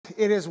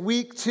It is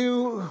week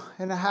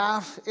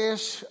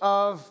 2.5-ish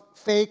of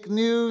fake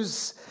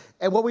news.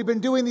 And what we've been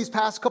doing these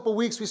past couple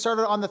weeks, we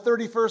started on the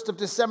 31st of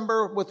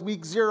December with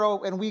week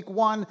 0, and week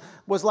 1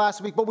 was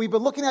last week. But we've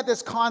been looking at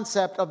this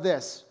concept of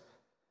this.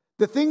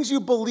 The things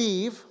you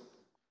believe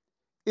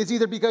is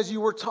either because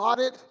you were taught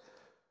it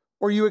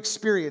or you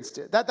experienced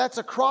it. That's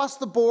across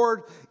the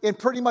board in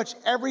pretty much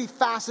every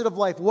facet of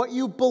life. What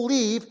you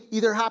believe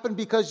either happened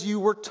because you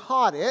were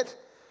taught it,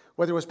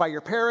 whether it was by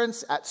your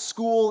parents, at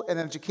school, in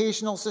an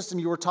educational system,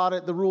 you were taught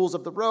it, the rules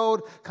of the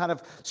road, kind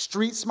of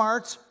street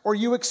smarts, or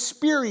you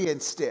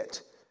experienced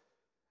it.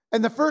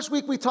 And the first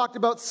week we talked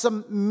about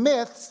some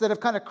myths that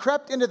have kind of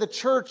crept into the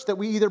church that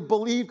we either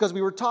believe because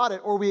we were taught it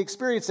or we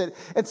experienced it.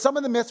 And some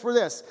of the myths were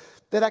this,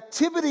 that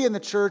activity in the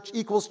church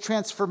equals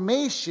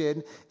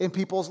transformation in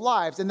people's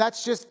lives. And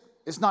that's just,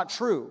 it's not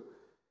true.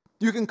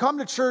 You can come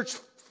to church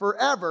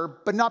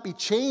forever, but not be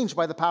changed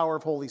by the power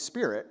of Holy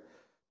Spirit.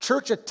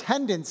 Church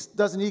attendance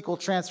doesn't equal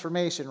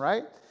transformation,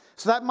 right?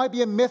 So that might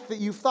be a myth that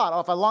you've thought,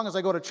 oh, if as long as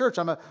I go to church,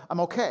 I'm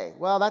okay.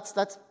 Well,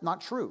 that's not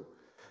true.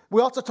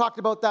 We also talked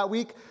about that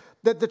week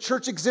that the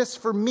church exists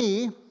for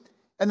me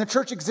and the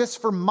church exists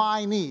for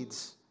my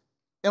needs.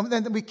 And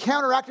then we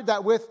counteracted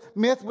that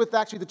myth with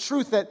actually the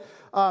truth that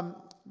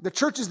the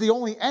church is the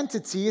only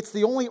entity, it's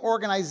the only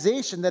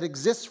organization that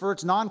exists for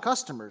its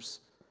non-customers.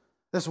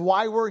 That's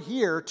why we're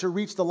here, to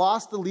reach the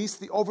lost, the least,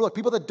 the overlooked,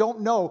 people that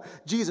don't know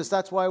Jesus.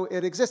 That's why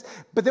it exists.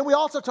 But then we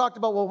also talked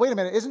about, well, wait a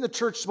minute, isn't the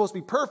church supposed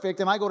to be perfect?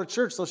 And I go to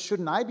church, so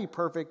shouldn't I be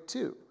perfect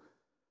too?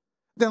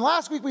 Then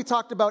last week we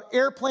talked about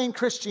airplane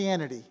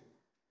Christianity,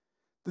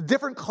 the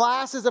different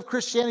classes of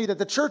Christianity that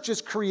the church has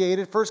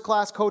created, first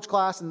class, coach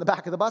class, and the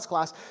back of the bus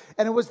class.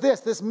 And it was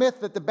this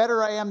myth that the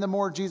better I am, the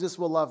more Jesus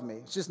will love me.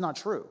 It's just not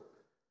true.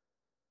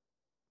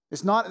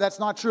 That's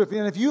not true.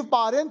 And if you've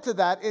bought into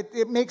that,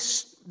 it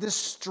makes this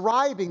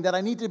striving that I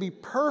need to be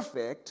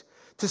perfect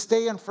to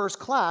stay in first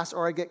class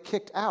or I get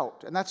kicked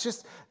out. And that's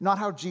just not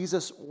how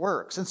Jesus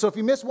works. And so if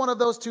you missed one of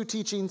those two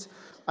teachings,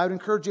 I would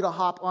encourage you to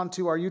hop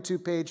onto our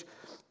YouTube page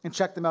and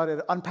check them out. It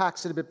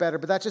unpacks it a bit better.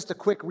 But that's just a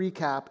quick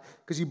recap,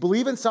 because you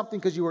believe in something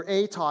because you were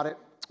A, taught it,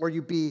 or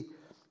you B,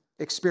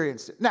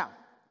 experienced it. Now,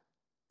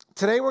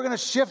 today we're going to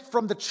shift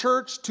from the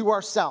church to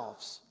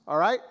ourselves, all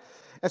right?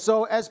 And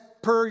so as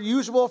per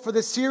usual for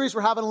this series,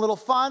 we're having a little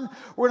fun.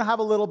 We're going to have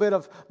a little bit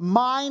of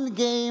mind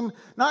game,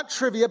 not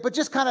trivia, but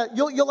just kind of,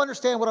 you'll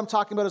understand what I'm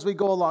talking about as we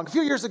go along. A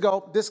few years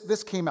ago,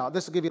 this came out.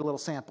 This will give you a little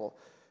sample.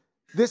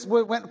 This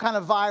went kind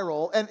of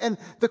viral. And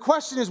the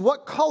question is,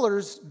 what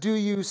colors do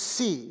you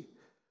see?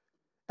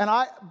 And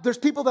there's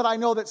people that I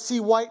know that see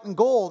white and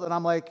gold, and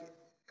I'm like,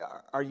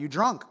 are you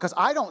drunk? Because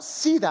I don't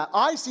see that.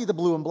 I see the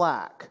blue and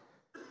black.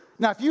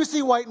 Now, if you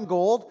see white and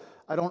gold,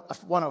 I don't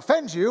want to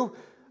offend you,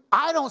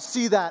 I don't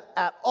see that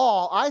at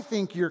all. I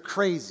think you're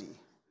crazy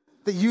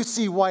that you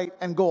see white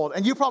and gold.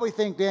 And you probably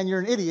think, Dan, you're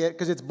an idiot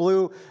because it's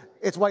blue,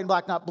 it's white and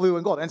black, not blue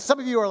and gold. And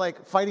some of you are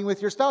like fighting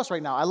with your spouse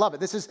right now. I love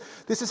it. This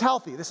is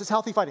healthy. This is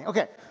healthy fighting.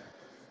 Okay.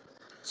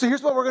 So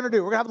here's what we're going to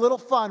do. We're going to have a little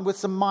fun with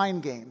some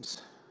mind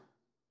games.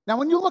 Now,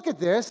 when you look at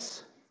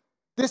this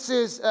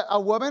is a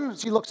woman.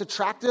 She looks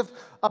attractive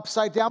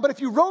upside down. But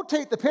if you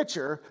rotate the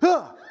picture,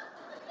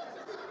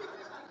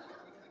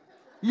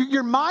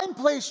 your mind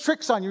plays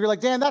tricks on you. You're like,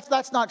 Dan,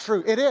 that's not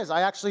true. It is.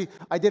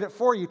 I did it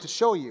for you to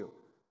show you.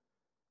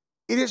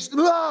 It is,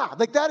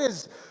 like that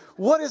is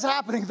what is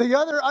happening. The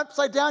other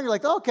upside down, you're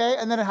like, okay.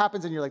 And then it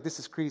happens and you're like, this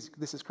is crazy.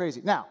 This is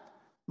crazy. Now,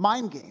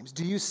 mind games.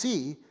 Do you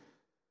see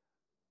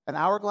an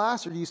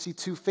hourglass or do you see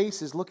two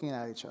faces looking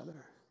at each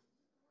other?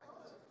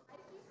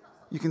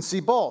 You can see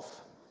both.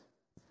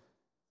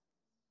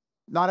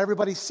 Not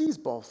everybody sees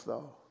both,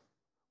 though.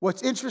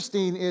 What's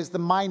interesting is the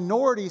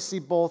minority see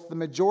both, the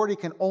majority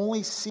can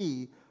only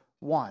see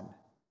one.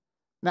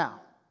 Now,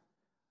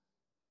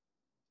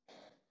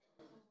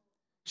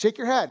 shake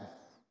your head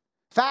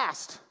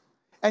fast,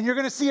 and you're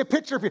going to see a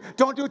picture of you.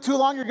 Don't do it too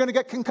long, you're going to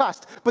get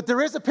concussed. But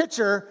there is a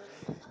picture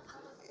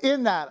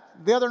in that.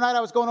 The other night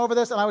I was going over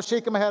this, and I was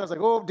shaking my head. I was like,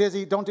 oh,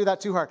 dizzy, don't do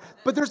that too hard.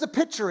 But there's a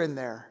picture in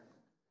there.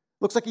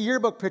 Looks like a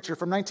yearbook picture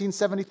from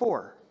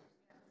 1974.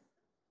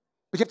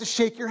 But you have to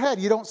shake your head.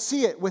 You don't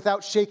see it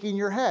without shaking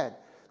your head.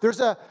 There's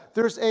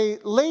a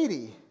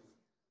lady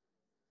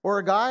or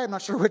a guy, I'm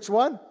not sure which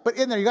one, but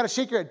in there, you got to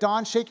shake your head.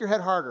 Don, shake your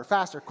head harder,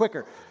 faster,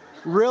 quicker.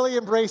 Really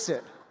embrace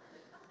it.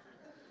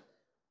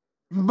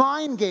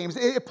 Mind games,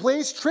 it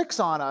plays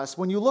tricks on us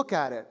when you look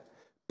at it.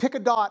 Pick a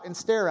dot and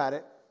stare at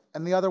it,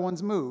 and the other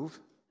ones move.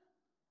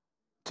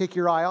 Take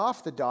your eye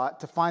off the dot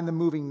to find the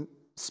moving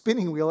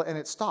spinning wheel, and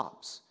it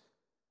stops.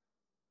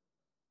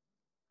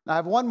 Now, I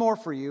have one more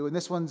for you, and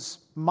this one's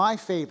my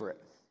favorite.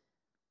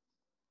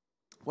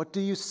 What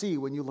do you see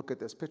when you look at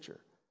this picture?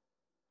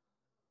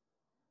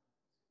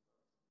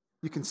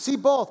 You can see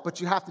both, but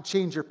you have to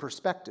change your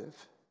perspective.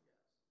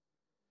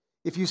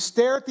 If you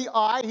stare at the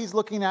eye, he's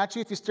looking at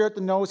you. If you stare at the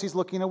nose, he's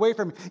looking away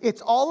from you.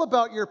 It's all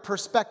about your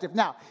perspective.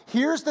 Now,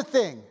 here's the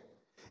thing.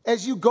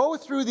 As you go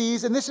through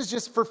these, and this is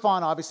just for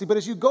fun, obviously, but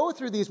as you go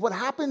through these, what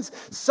happens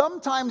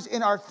sometimes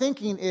in our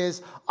thinking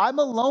is, I'm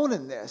alone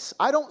in this.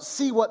 I don't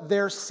see what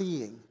they're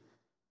seeing.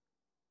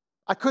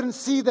 I couldn't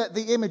see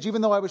the image,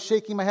 even though I was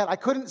shaking my head. I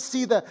couldn't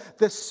see the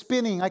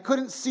spinning. I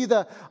couldn't see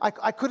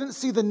I couldn't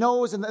see the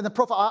nose and the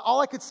profile. All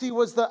I could see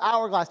was the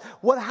hourglass.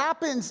 What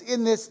happens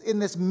in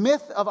this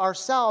myth of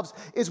ourselves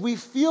is we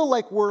feel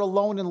like we're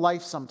alone in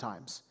life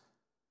sometimes.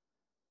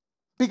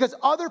 Because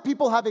other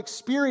people have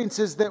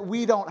experiences that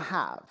we don't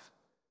have.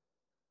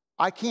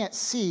 I can't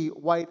see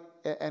white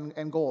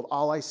and gold.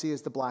 All I see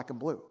is the black and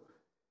blue.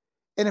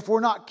 And if we're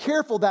not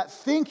careful, that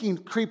thinking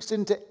creeps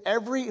into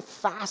every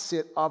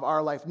facet of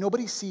our life.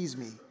 Nobody sees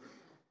me.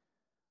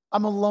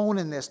 I'm alone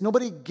in this.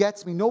 Nobody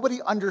gets me.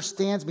 Nobody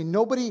understands me.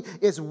 Nobody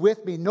is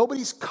with me.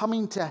 Nobody's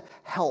coming to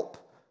help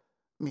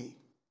me.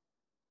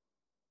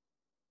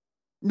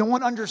 No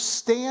one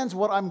understands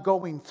what I'm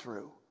going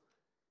through.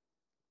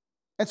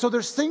 And so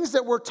there's things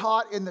that we're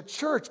taught in the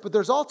church, but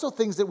there's also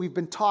things that we've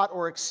been taught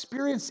or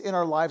experienced in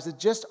our lives that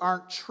just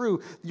aren't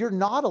true. You're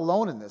not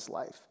alone in this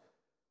life.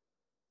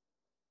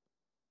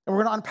 And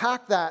we're going to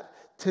unpack that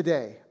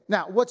today.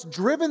 Now, what's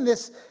driven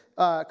this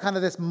kind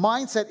of this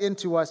mindset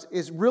into us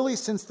is really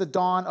since the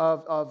dawn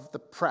of the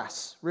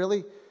press,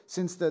 really,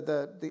 since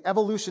the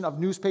evolution of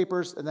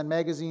newspapers and then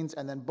magazines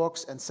and then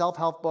books and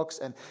self-help books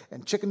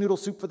and chicken noodle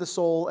soup for the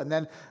soul and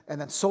then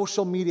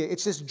social media.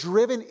 It's just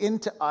driven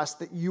into us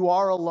that you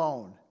are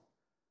alone,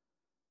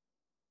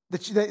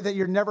 that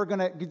you're never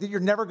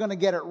gonna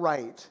get it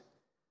right.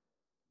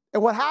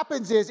 And what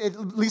happens is, at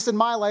least in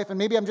my life, and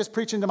maybe I'm just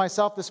preaching to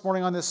myself this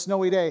morning on this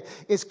snowy day,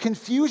 is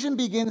confusion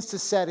begins to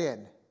set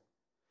in.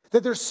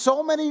 That there's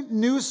so many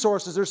news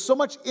sources, there's so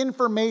much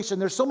information,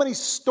 there's so many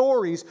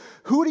stories.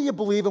 Who do you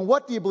believe and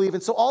what do you believe?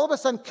 And so all of a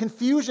sudden,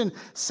 confusion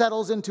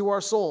settles into our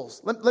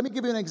souls. Let me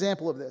give you an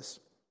example of this.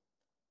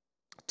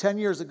 10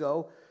 years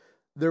ago,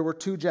 there were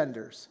 2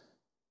 genders.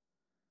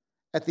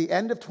 At the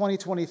end of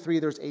 2023,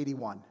 there's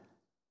 81.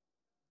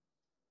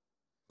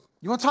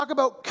 You want to talk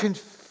about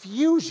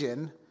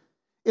confusion?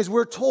 Is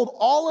we're told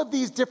all of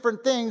these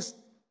different things.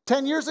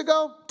 10 years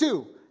ago,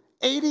 2,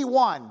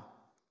 81.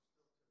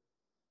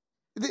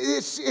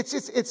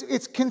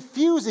 It's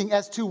confusing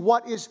as to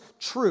what is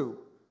true.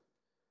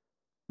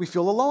 We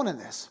feel alone in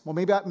this. Well,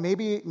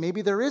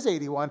 maybe there is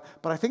 81,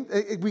 but I think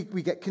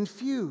we get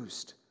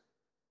confused.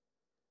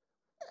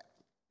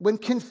 When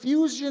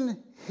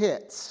confusion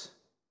hits,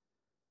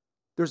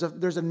 there's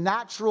a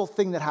natural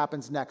thing that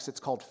happens next. It's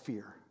called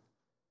fear.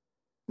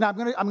 Now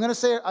I'm gonna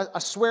say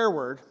a swear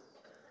word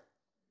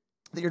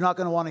that you're not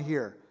going to want to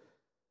hear.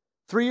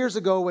 3 years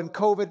ago when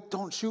COVID,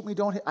 don't shoot me,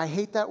 I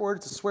hate that word.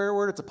 It's a swear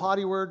word. It's a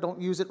potty word.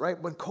 Don't use it,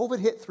 right? When COVID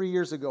hit 3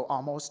 years ago,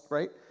 almost,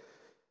 right?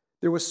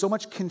 There was so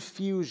much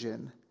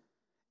confusion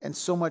and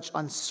so much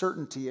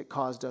uncertainty, it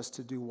caused us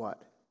to do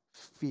what?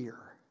 Fear.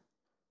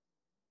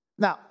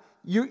 Now,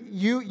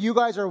 you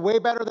guys are way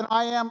better than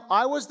I am.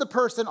 I was the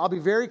person, I'll be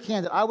very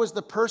candid, I was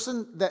the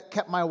person that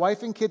kept my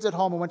wife and kids at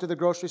home and went to the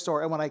grocery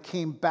store. And when I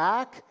came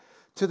back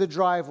to the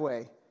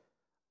driveway,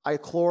 I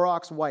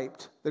Clorox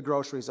wiped the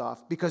groceries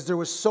off because there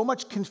was so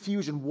much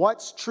confusion.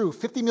 What's true?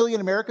 50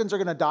 million Americans are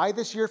going to die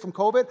this year from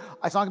COVID.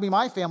 It's not going to be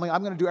my family.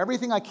 I'm going to do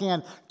everything I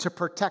can to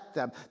protect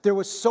them. There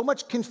was so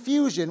much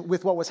confusion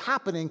with what was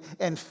happening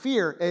and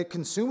fear. It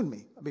consumed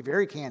me. I'll be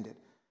very candid.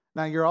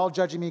 Now, you're all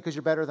judging me because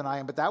you're better than I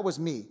am, but that was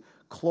me.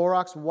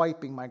 Clorox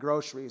wiping my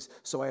groceries.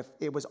 So if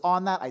it was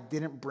on that, I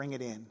didn't bring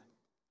it in.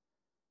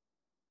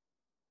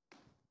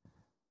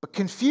 But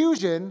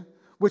confusion,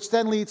 which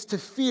then leads to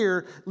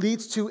fear,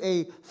 leads to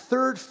a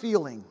third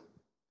feeling.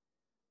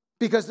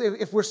 Because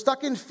if we're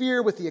stuck in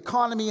fear with the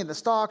economy and the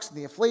stocks and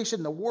the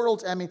inflation, the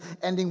world's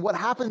ending, what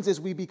happens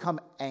is we become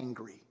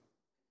angry.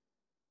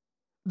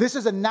 This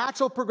is a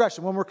natural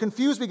progression. When we're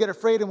confused, we get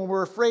afraid, and when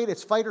we're afraid,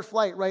 it's fight or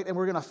flight, right? And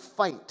we're going to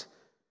fight.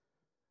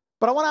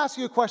 But I want to ask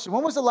you a question.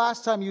 When was the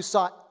last time you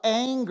saw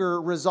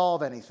anger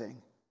resolve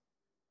anything?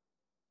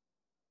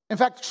 In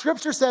fact,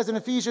 Scripture says in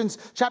Ephesians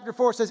chapter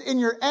 4, says, in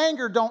your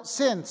anger, don't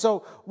sin.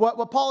 So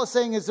what Paul is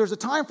saying is there's a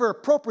time for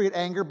appropriate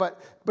anger, but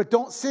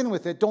don't sin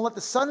with it. Don't let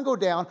the sun go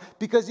down,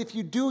 because if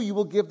you do, you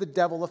will give the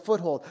devil a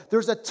foothold.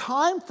 There's a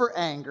time for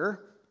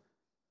anger,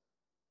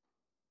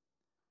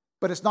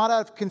 but it's not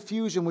out of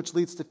confusion, which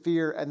leads to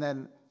fear and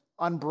then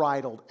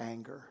unbridled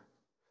anger.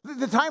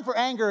 The time for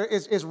anger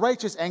is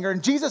righteous anger,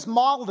 and Jesus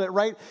modeled it,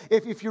 right?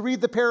 If you read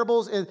the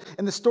parables and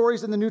the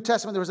stories in the New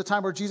Testament, there was a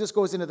time where Jesus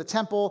goes into the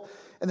temple,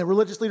 and the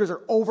religious leaders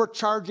are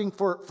overcharging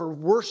for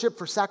worship,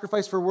 for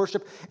sacrifice for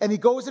worship, and he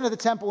goes into the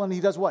temple and he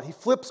does what? He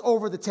flips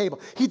over the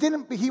table.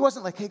 He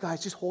wasn't like, hey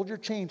guys, just hold your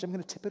change. I'm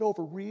going to tip it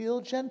over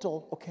real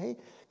gentle, okay?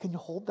 Can you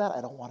hold that?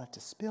 I don't want it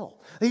to spill.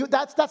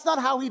 That's not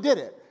how he did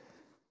it.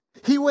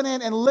 He went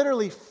in and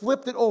literally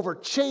flipped it over.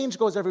 Change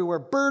goes everywhere.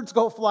 Birds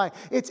go flying.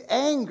 It's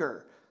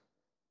anger.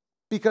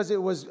 Because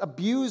it was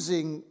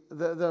abusing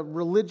the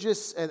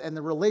religious and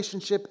the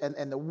relationship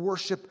and the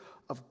worship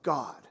of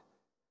God.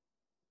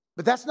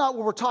 But that's not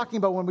what we're talking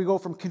about when we go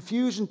from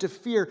confusion to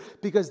fear,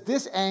 because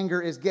this anger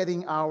is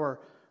getting our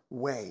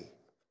way.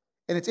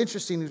 And it's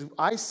interesting,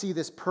 I see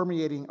this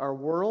permeating our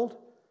world,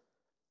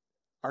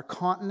 our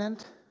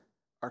continent,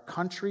 our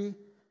country,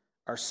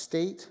 our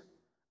state,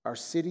 our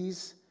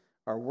cities,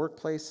 our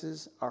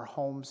workplaces, our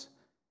homes,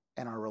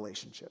 and our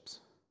relationships.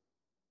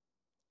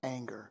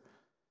 Anger.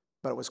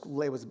 But it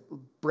was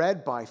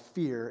bred by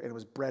fear, and it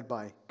was bred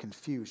by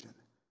confusion.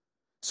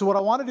 So what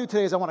I want to do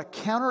today is I want to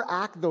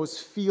counteract those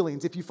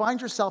feelings. If you find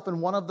yourself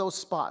in one of those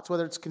spots,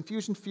 whether it's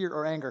confusion, fear,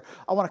 or anger,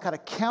 I want to kind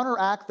of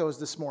counteract those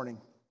this morning.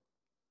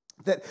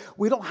 That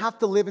we don't have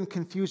to live in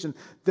confusion.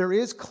 There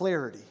is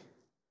clarity.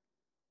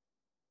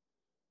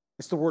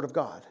 It's the Word of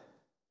God.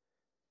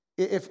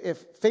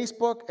 If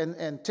Facebook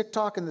and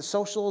TikTok and the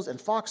socials and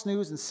Fox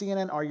News and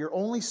CNN are your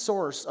only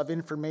source of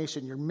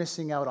information, you're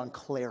missing out on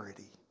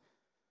clarity.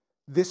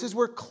 This is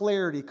where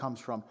clarity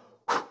comes from.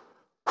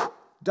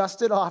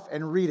 Dust it off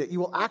and read it. You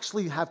will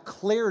actually have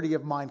clarity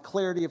of mind,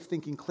 clarity of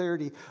thinking,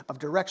 clarity of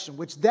direction,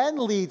 which then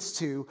leads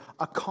to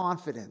a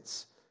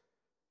confidence.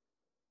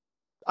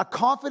 A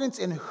confidence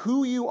in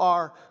who you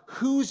are,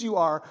 whose you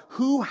are,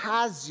 who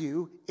has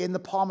you in the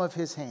palm of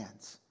his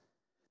hands.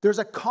 There's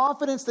a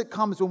confidence that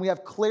comes when we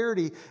have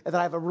clarity and that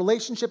I have a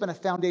relationship and a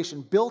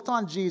foundation built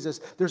on Jesus.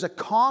 There's a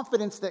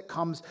confidence that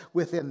comes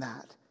within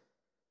that.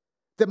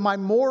 That my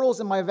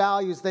morals and my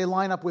values, they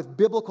line up with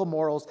biblical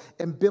morals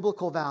and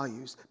biblical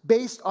values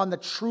based on the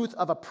truth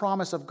of a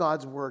promise of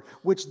God's word,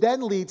 which then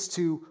leads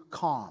to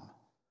calm.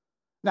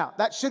 Now,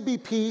 that should be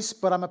peace,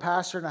 but I'm a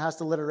pastor and it has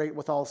to alliterate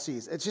with all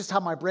C's. It's just how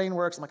my brain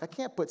works. I'm like, I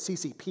can't put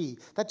CCP.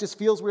 That just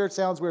feels weird,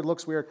 sounds weird,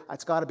 looks weird.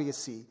 It's got to be a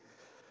C.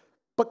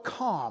 But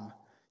calm.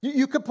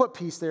 You could put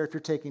peace there if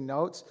you're taking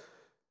notes.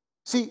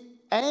 See,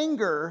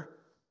 anger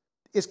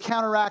is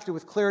counteracted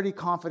with clarity,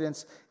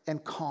 confidence,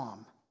 and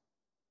calm.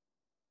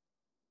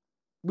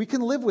 We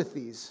can live with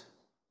these.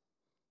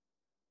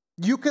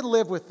 You can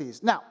live with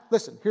these. Now,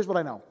 listen, here's what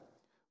I know.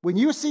 When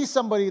you see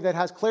somebody that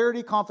has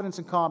clarity, confidence,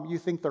 and calm, you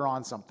think they're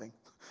on something.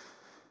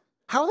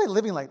 How are they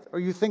living like that? Or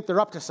you think they're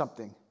up to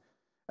something.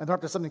 And they're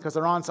up to something because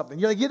they're on something.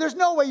 You're like, yeah, there's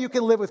no way you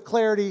can live with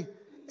clarity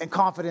and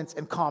confidence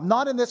and calm.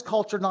 Not in this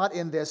culture, not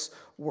in this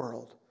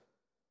world.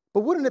 But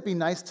wouldn't it be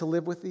nice to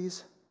live with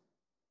these?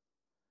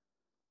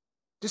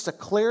 Just a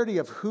clarity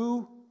of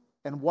who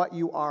and what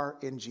you are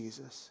in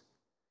Jesus.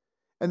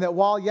 And that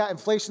while, yeah,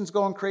 inflation's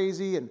going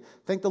crazy, and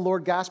thank the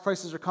Lord, gas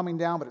prices are coming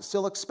down, but it's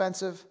still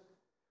expensive.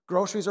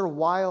 Groceries are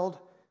wild.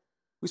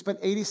 We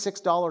spent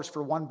 $86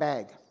 for one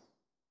bag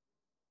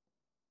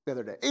the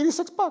other day.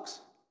 $86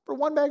 for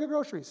one bag of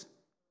groceries.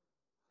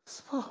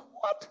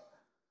 What?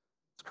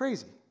 It's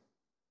crazy.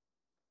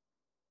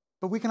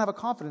 But we can have a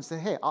confidence that,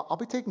 hey, I'll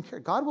be taken care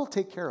of. God will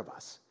take care of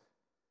us,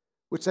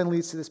 which then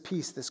leads to this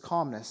peace, this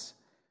calmness.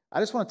 I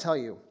just want to tell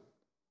you,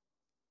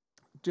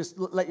 just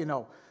let you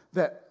know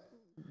that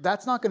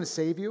that's not going to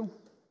save you.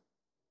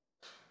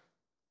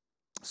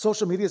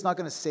 Social media is not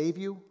going to save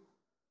you.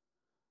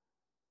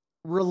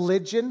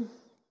 Religion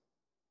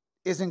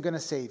isn't going to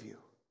save you.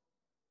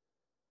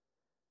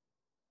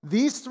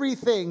 These three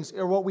things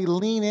are what we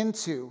lean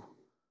into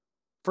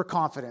for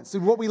confidence.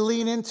 They're what we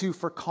lean into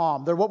for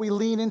calm. They're what we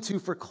lean into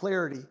for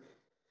clarity.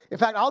 In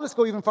fact, I'll just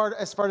go even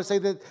as far to say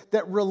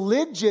that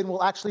religion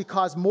will actually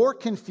cause more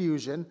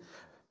confusion.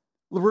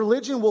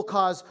 Religion will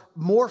cause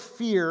more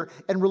fear,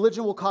 and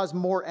religion will cause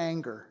more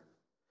anger.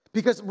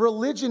 Because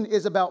religion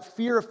is about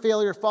fear of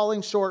failure,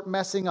 falling short,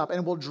 messing up,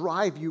 and will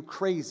drive you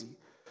crazy.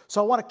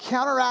 So I want to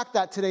counteract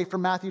that today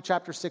from Matthew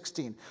chapter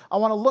 16. I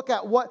want to look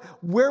at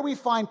where we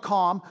find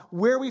calm,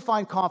 where we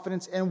find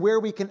confidence, and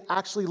where we can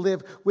actually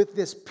live with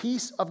this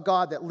peace of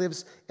God that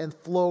lives and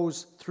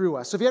flows through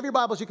us. So if you have your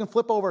Bibles, you can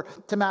flip over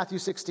to Matthew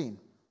 16.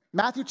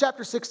 Matthew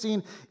chapter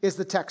 16 is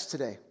the text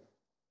today.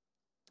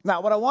 Now,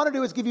 what I want to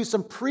do is give you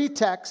some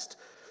pretext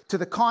to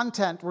the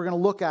content we're going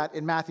to look at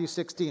in Matthew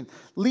 16.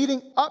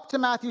 Leading up to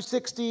Matthew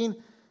 16,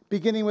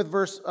 beginning with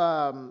verse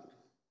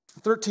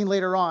 13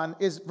 later on,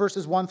 is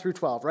verses 1 through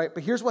 12, right?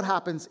 But here's what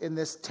happens in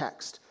this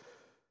text.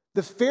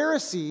 The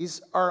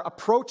Pharisees are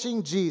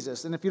approaching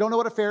Jesus. And if you don't know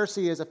what a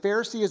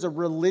Pharisee is a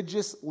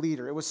religious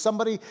leader. It was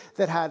somebody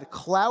that had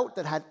clout,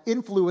 that had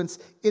influence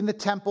in the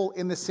temple,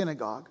 in the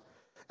synagogue.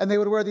 And they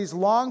would wear these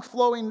long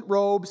flowing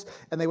robes,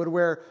 and they would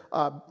wear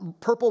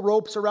purple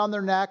ropes around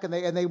their neck, and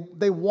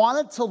they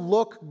wanted to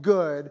look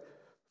good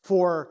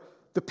for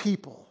the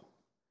people.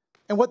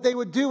 And what they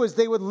would do is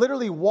they would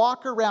literally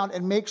walk around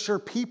and make sure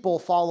people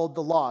followed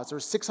the laws.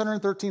 There's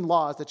 613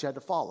 laws that you had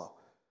to follow.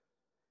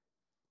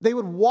 They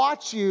would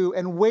watch you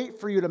and wait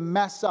for you to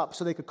mess up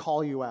so they could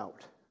call you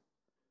out.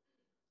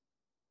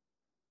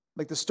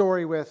 Like the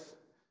story with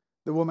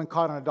the woman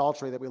caught in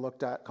adultery that we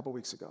looked at a couple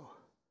weeks ago.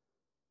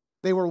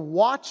 They were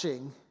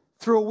watching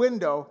through a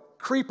window,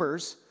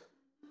 creepers,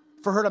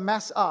 for her to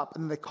mess up,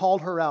 and they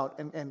called her out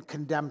and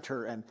condemned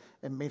her and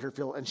made her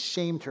feel, and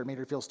shamed her, made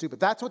her feel stupid.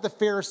 That's who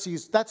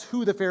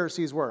the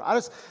Pharisees were.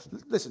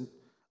 Listen,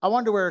 I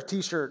wanted to wear a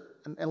t-shirt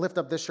and lift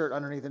up this shirt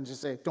underneath and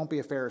just say, don't be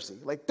a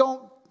Pharisee. Like,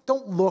 don't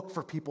look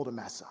for people to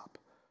mess up.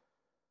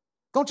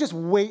 Don't just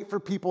wait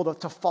for people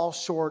to fall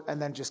short and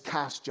then just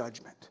cast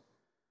judgment.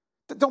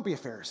 Don't be a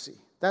Pharisee.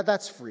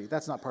 That's free.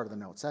 That's not part of the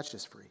notes. That's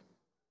just free.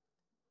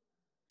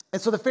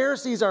 And so the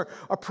Pharisees are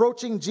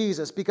approaching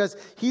Jesus because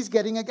he's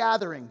getting a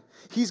gathering.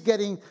 He's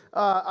getting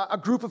a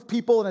group of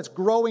people, and it's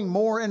growing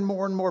more and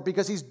more and more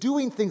because he's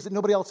doing things that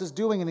nobody else is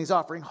doing, and he's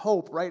offering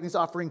hope, right? And he's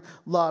offering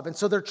love. And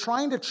so they're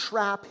trying to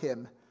trap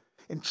him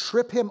and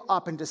trip him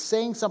up into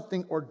saying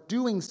something or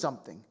doing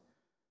something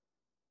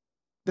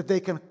that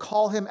they can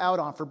call him out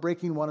on for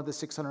breaking one of the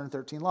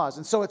 613 laws.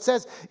 And so it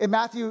says in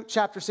Matthew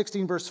chapter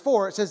 16, verse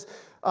 4, it says,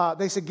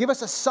 they said, give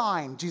us a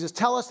sign. Jesus,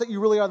 tell us that you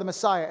really are the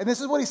Messiah. And this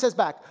is what he says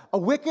back. A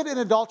wicked and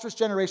adulterous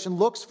generation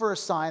looks for a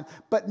sign,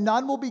 but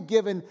none will be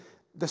given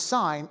the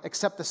sign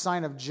except the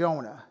sign of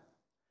Jonah.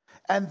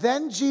 And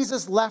then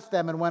Jesus left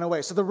them and went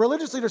away. So the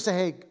religious leaders say,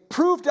 hey,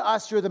 prove to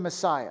us you're the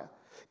Messiah.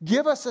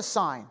 Give us a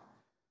sign.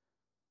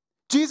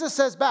 Jesus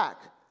says back,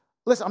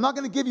 listen, I'm not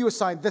going to give you a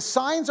sign. The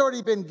sign's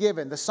already been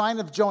given, the sign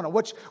of Jonah,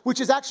 which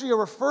is actually a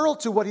referral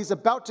to what he's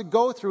about to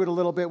go through it a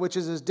little bit, which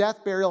is his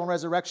death, burial, and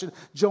resurrection.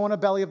 Jonah,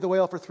 belly of the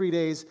whale for 3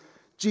 days.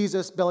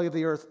 Jesus, belly of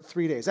the earth,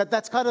 3 days.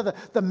 That's kind of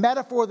the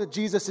metaphor that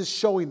Jesus is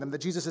showing them,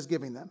 that Jesus is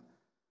giving them.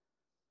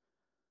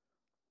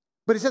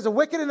 But he says, a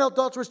wicked and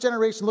adulterous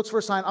generation looks for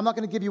a sign. I'm not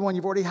going to give you one.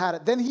 You've already had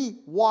it. Then he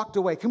walked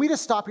away. Can we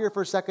just stop here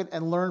for a second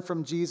and learn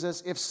from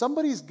Jesus? If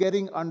somebody's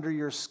getting under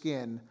your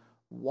skin,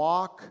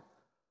 walk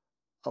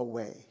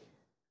away.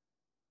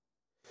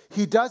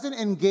 He doesn't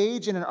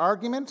engage in an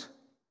argument.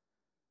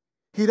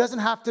 He doesn't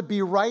have to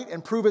be right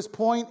and prove his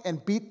point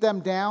and beat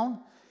them down.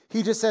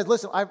 He just says,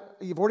 listen,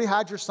 you've already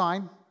had your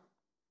sign.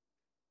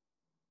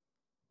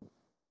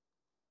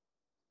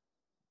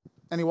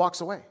 And he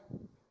walks away.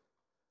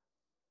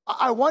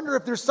 I wonder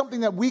if there's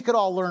something that we could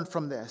all learn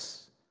from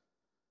this.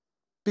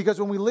 Because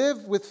when we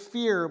live with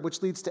fear,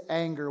 which leads to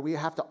anger, we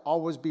have to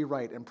always be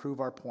right and prove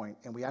our point,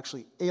 and we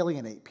actually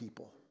alienate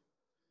people.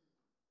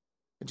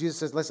 And Jesus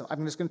says, listen,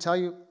 I'm just going to tell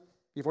you,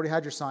 you've already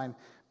had your sign,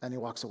 and he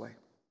walks away.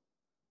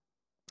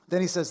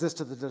 Then he says this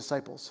to the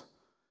disciples.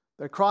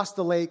 They crossed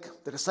the lake.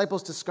 The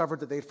disciples discovered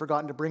that they'd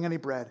forgotten to bring any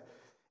bread. And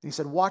he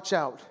said, watch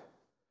out.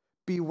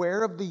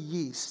 Beware of the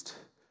yeast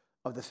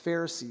of the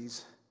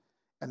Pharisees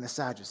and the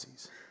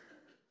Sadducees.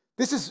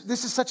 This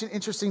is such an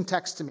interesting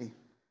text to me.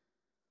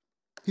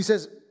 He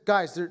says,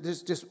 guys,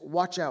 there's just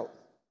watch out.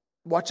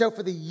 Watch out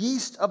for the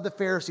yeast of the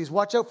Pharisees.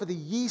 Watch out for the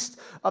yeast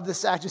of the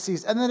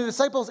Sadducees. And then the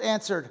disciples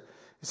answered,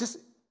 is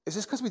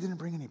this because we didn't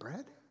bring any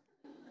bread?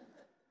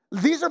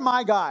 These are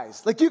my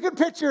guys. Like, you can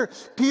picture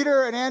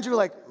Peter and Andrew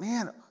like,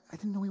 man, I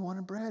didn't know we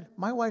wanted bread.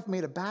 My wife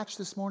made a batch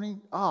this morning.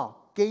 Oh,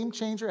 game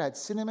changer. Had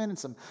cinnamon and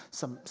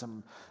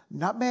some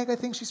nutmeg, I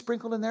think she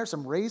sprinkled in there,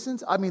 some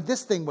raisins. I mean,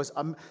 this thing was,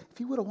 if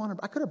he would have wanted,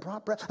 I could have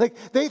brought bread. Like,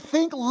 they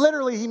think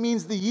literally he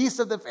means the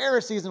yeast of the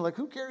Pharisees. And they're like,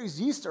 who carries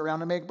yeast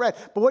around to make bread?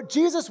 But what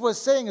Jesus was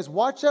saying is,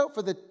 watch out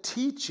for the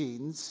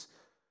teachings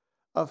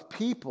of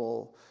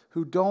people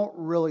who don't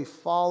really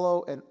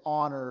follow and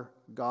honor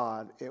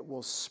God. It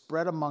will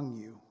spread among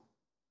you.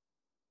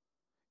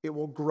 It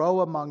will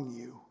grow among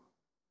you.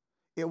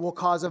 It will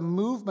cause a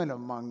movement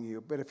among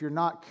you. But if you're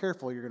not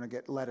careful, you're going to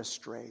get led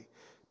astray.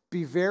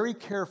 Be very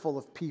careful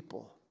of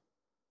people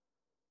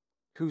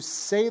who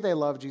say they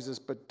love Jesus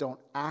but don't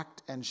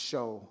act and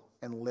show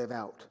and live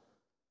out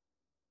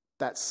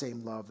that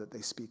same love that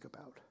they speak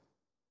about.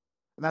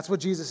 And that's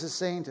what Jesus is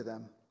saying to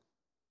them.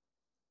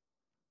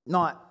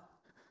 Not,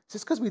 is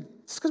this because we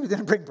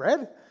didn't bring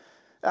bread?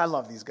 I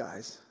love these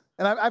guys.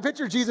 And I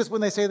picture Jesus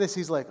when they say this,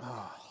 he's like,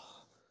 oh.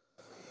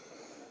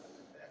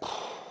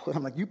 And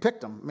I'm like, you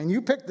picked them. I mean,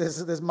 you picked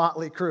this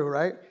motley crew,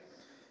 right?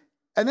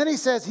 And then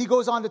he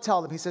goes on to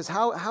tell them, he says,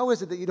 how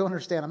is it that you don't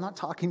understand? I'm not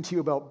talking to you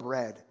about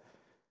bread.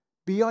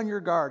 Be on your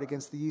guard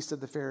against the yeast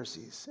of the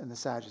Pharisees and the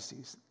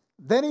Sadducees.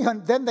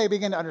 Then they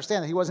begin to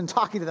understand that he wasn't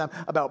talking to them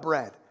about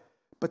bread,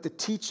 but the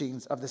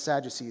teachings of the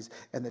Sadducees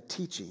and the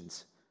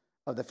teachings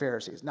of the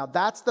Pharisees. Now,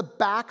 that's the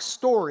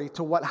backstory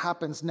to what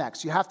happens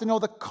next. You have to know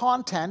the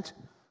content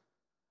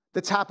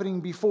that's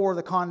happening before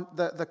the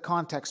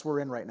context we're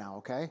in right now,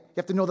 okay? You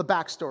have to know the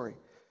backstory.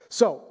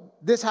 So,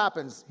 this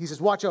happens. He says,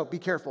 watch out, be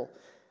careful.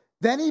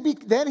 Then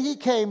he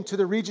came to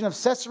the region of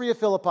Caesarea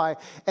Philippi,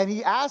 and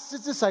he asked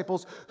his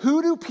disciples,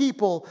 who do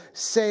people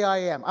say I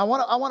am? I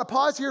want to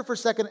pause here for a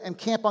second and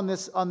camp on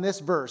this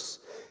verse.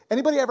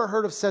 Anybody ever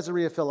heard of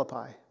Caesarea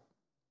Philippi?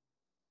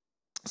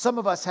 Some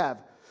of us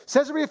have.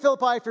 Caesarea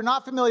Philippi, if you're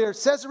not familiar,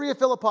 Caesarea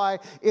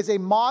Philippi is a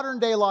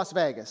modern-day Las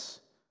Vegas.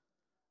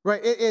 Right,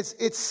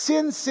 it's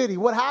Sin City.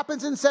 What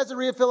happens in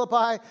Caesarea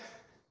Philippi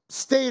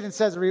stayed in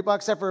Caesarea,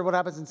 except for what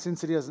happens in Sin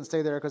City doesn't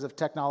stay there because of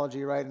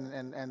technology, right,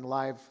 and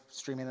live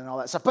streaming and all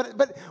that stuff.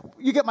 But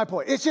you get my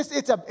point. It's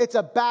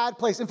a bad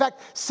place. In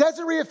fact,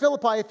 Caesarea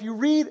Philippi, if you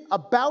read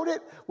about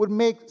it, would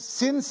make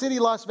Sin City,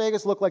 Las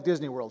Vegas look like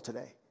Disney World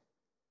today.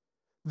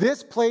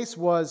 This place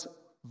was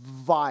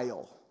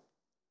vile.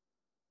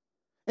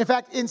 In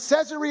fact, in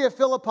Caesarea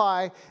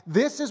Philippi,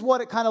 this is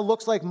what it kind of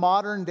looks like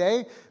modern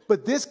day.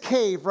 But this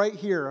cave right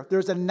here,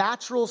 there's a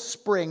natural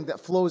spring that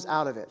flows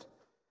out of it.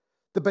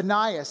 The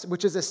Banias,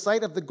 which is a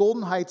site of the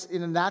Golden Heights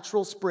in a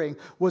natural spring,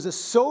 was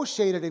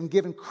associated and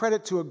given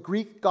credit to a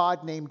Greek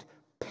god named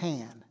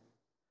Pan.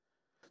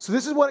 So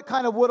this is what it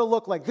kind of would have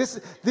looked like. This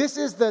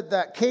is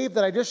that cave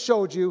that I just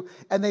showed you,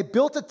 and they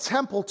built a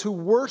temple to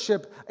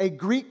worship a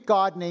Greek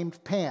god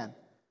named Pan.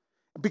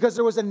 Because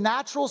there was a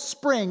natural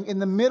spring in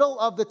the middle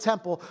of the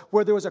temple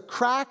where there was a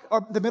crack,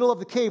 or the middle of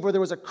the cave where there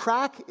was a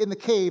crack in the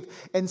cave,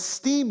 and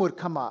steam would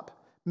come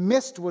up,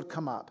 mist would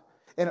come up,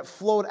 and it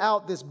flowed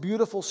out this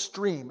beautiful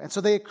stream. And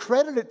so they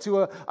accredited it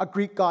to a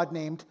Greek god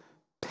named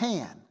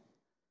Pan.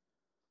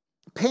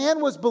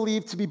 Pan was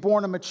believed to be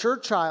born a mature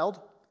child.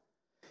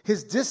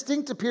 His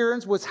distinct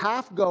appearance was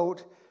half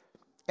goat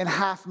and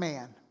half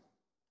man.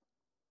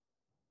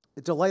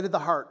 It delighted the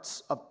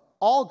hearts of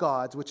all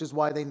gods, which is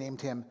why they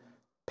named him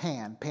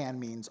Pan. Pan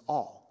means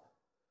all.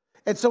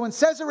 And so in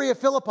Caesarea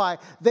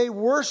Philippi, they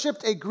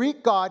worshipped a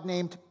Greek god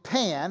named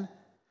Pan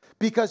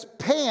because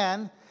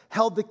Pan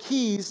held the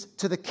keys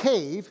to the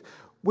cave,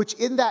 which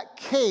in that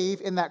cave,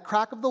 in that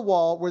crack of the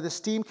wall where the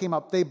steam came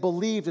up, they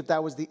believed that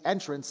that was the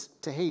entrance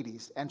to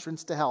Hades,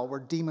 entrance to hell, where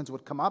demons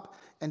would come up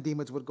and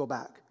demons would go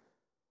back.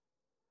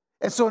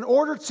 And so in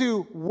order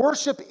to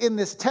worship in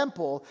this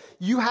temple,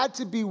 you had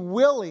to be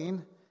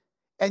willing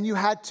and you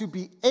had to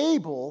be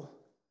able,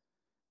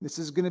 this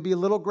is going to be a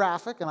little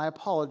graphic and I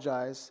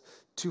apologize,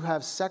 to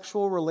have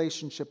sexual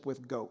relationship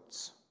with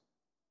goats.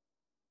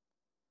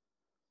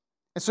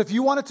 And so if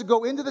you wanted to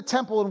go into the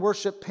temple and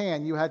worship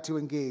Pan, you had to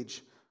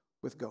engage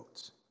with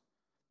goats.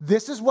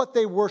 This is what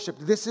they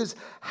worshiped. This is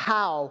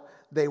how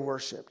they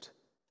worshiped.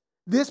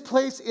 This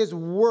place is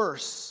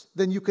worse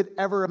than you could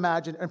ever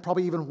imagine and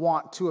probably even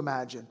want to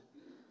imagine.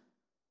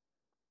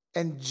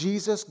 And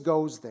Jesus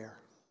goes there.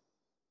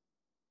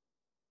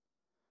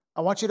 I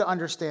want you to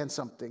understand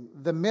something.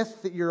 The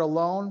myth that you're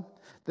alone,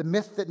 the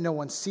myth that no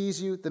one sees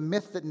you, the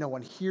myth that no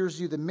one hears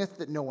you, the myth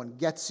that no one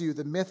gets you,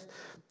 the myth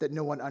that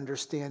no one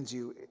understands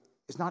you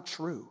is not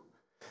true.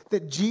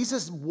 That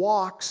Jesus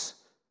walks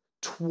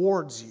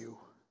towards you.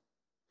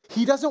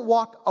 He doesn't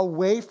walk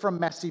away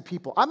from messy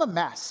people. I'm a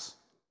mess.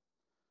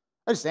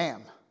 I just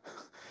am.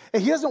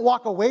 And he doesn't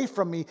walk away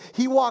from me.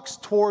 He walks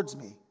towards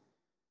me.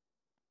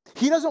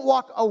 He doesn't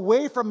walk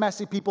away from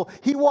messy people.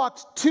 He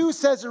walked to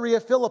Caesarea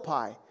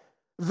Philippi,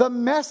 the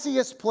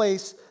messiest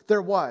place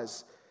there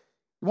was.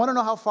 You want to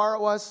know how far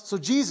it was? So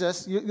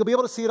Jesus, you'll be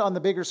able to see it on the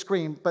bigger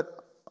screen,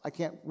 but I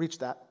can't reach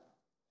that.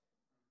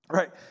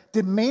 Right.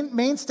 The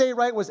mainstay,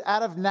 right, was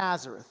out of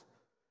Nazareth.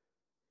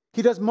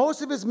 He does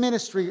most of his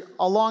ministry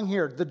along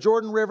here, the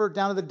Jordan River,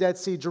 down to the Dead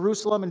Sea.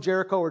 Jerusalem and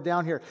Jericho are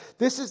down here.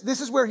 This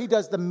is where he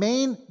does the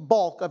main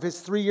bulk of his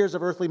 3 years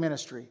of earthly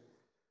ministry.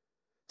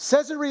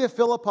 Caesarea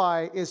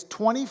Philippi is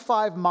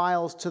 25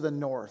 miles to the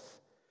north.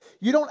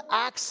 You don't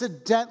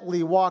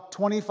accidentally walk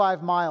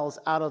 25 miles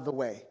out of the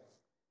way.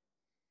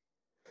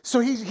 So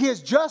he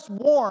has just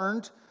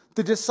warned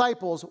the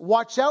disciples,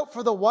 watch out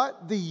for the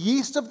what? The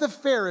yeast of the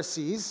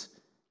Pharisees,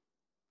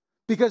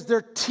 because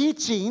their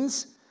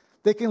teachings,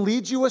 they can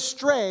lead you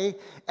astray.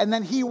 And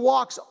then he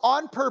walks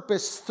on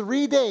purpose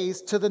 3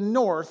 days to the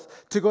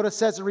north to go to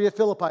Caesarea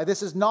Philippi.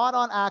 This is not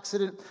on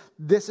accident.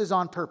 This is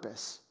on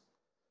purpose.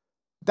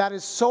 That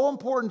is so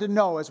important to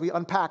know as we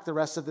unpack the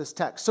rest of this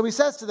text. So he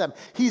says to them,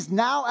 he's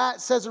now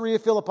at Caesarea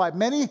Philippi.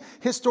 Many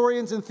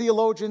historians and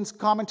theologians,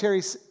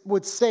 commentaries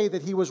would say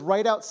that he was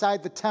right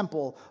outside the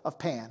temple of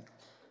Pan.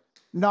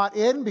 Not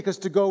in, because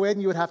to go in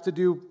you would have to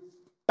do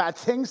bad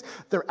things.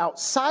 They're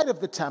outside of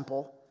the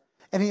temple.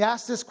 And he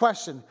asked this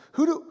question,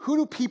 who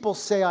do people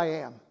say I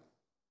am?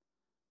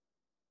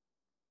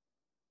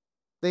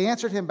 They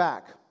answered him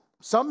back.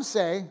 Some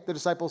say, the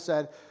disciples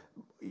said,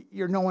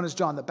 you're known as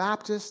John the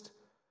Baptist.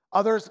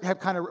 Others have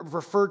kind of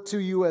referred to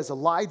you as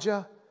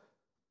Elijah.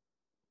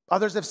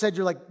 Others have said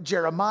you're like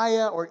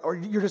Jeremiah or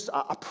you're just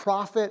a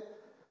prophet.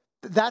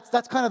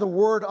 That's kind of the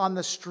word on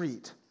the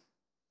street,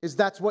 is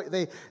that's what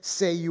they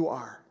say you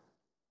are.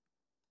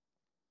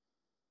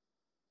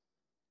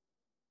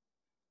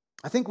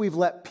 I think we've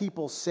let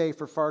people say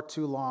for far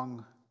too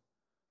long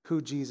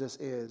who Jesus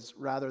is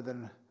rather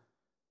than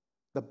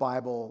the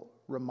Bible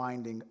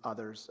reminding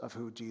others of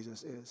who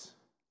Jesus is.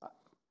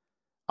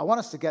 I want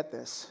us to get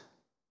this.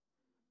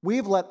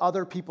 We've let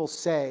other people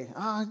say,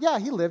 yeah,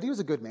 he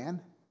was a good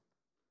man.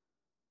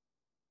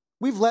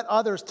 We've let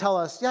others tell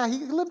us, yeah, he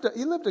lived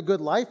a good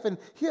life and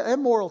he had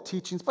moral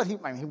teachings, but he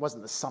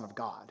wasn't the Son of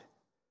God.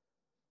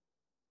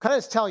 Can I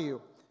just tell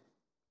you,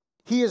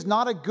 he is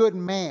not a good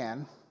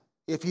man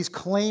if he's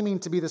claiming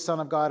to be the Son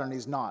of God and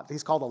he's not.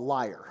 He's called a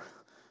liar.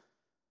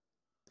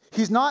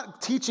 He's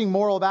not teaching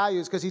moral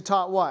values because he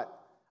taught what?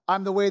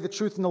 I'm the way, the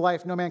truth, and the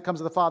life. No man comes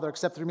to the Father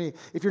except through me.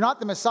 If you're not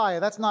the Messiah,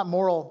 that's not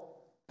moral.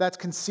 That's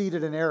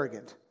conceited and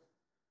arrogant.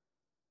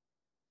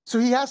 So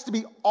he has to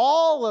be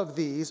all of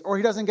these, or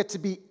he doesn't get to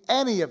be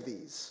any of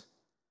these.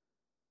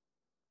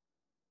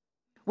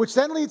 Which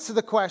then leads to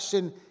the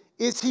question,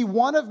 is he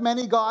one of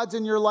many gods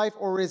in your life,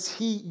 or is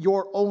he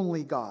your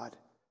only God?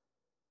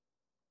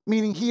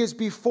 Meaning he is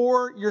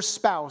before your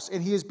spouse,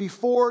 and he is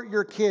before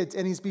your kids,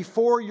 and he's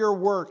before your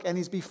work, and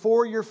he's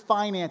before your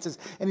finances,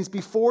 and he's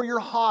before your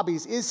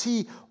hobbies. Is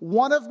he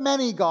one of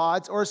many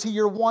gods, or is he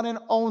your one and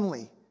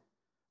only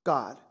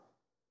God?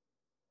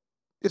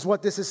 Is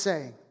what this is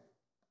saying.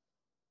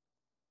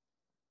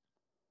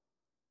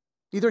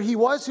 Either he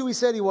was who he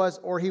said he was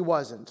or he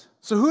wasn't.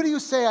 So who do you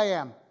say I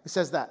am? He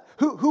says that.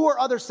 Who are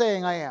others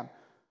saying I am?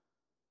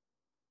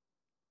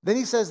 Then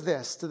he says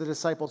this to the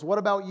disciples. What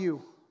about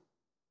you?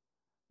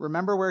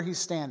 Remember where he's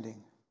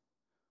standing.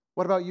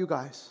 What about you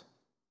guys?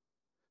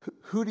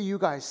 Who do you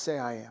guys say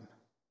I am?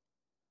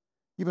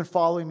 You've been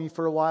following me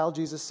for a while,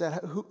 Jesus said.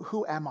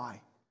 Who am I?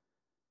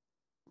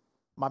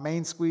 My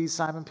main squeeze,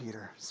 Simon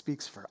Peter,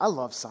 speaks for. I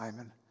love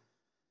Simon.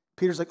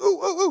 Peter's like,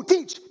 ooh,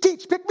 teach,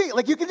 pick me.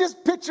 Like you can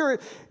just picture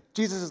it.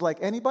 Jesus is like,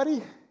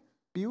 anybody?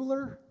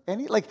 Bueller?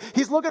 Like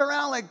he's looking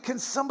around like, can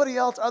somebody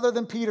else other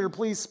than Peter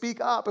please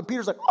speak up? And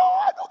Peter's like, oh,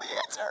 I know the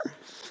answer.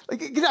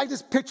 Like I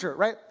just picture it,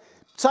 right?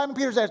 Simon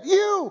Peter says,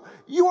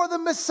 you are the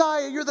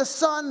Messiah. You're the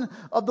Son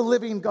of the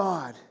living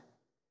God.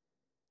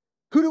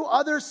 Who do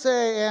others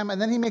say I am?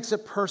 And then he makes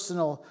it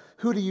personal.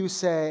 Who do you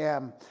say I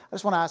am? I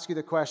just want to ask you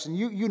the question.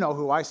 You know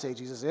who I say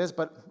Jesus is,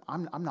 but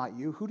I'm not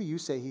you. Who do you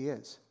say he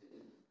is?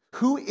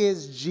 Who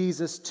is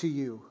Jesus to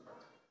you?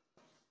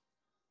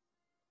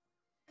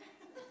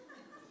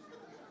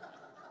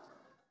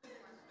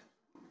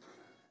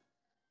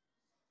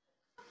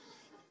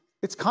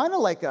 It's kind of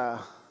like a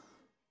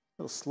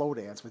little slow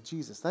dance with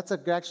Jesus. That's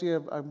actually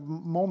a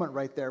moment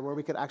right there where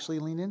we could actually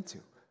lean into.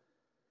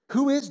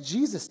 Who is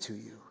Jesus to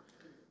you?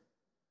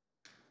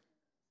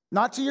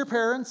 Not to your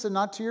parents and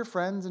not to your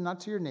friends and not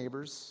to your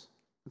neighbors,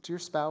 and to your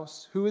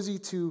spouse. Who is he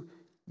to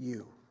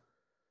you?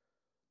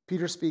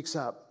 Peter speaks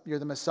up. You're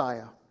the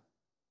Messiah,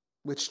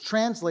 which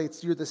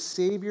translates you're the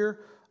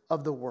Savior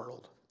of the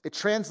world. It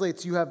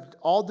translates you have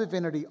all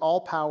divinity,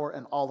 all power,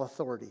 and all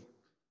authority.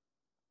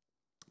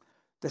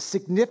 The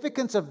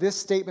significance of this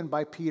statement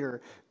by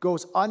Peter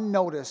goes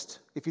unnoticed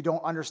if you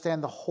don't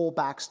understand the whole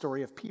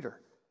backstory of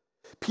Peter.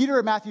 Peter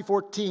in Matthew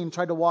 14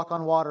 tried to walk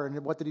on water, and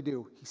what did he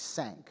do? He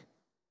sank.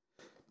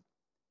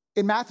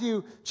 In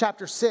Matthew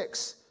chapter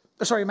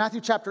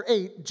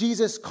 8,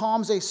 Jesus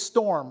calms a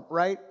storm,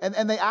 right?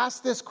 And they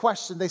ask this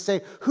question. They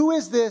say, who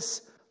is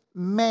this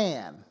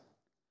man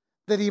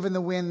that even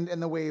the wind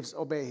and the waves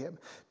obey him?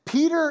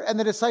 Peter and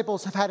the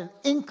disciples have had an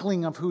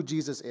inkling of who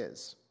Jesus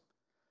is.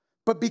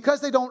 But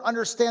because they don't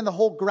understand the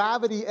whole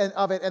gravity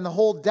of it and the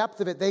whole depth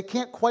of it, they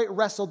can't quite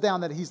wrestle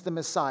down that he's the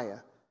Messiah.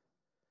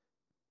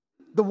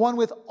 The one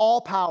with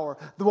all power,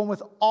 the one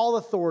with all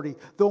authority,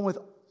 the one with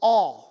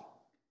all.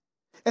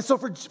 And so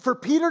for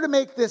Peter to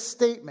make this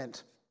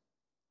statement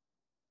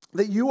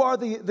that you are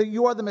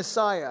the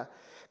Messiah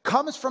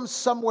comes from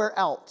somewhere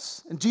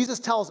else. And Jesus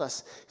tells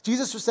us,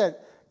 Jesus just said,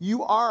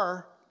 you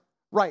are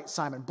right,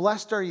 Simon,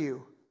 blessed are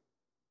you.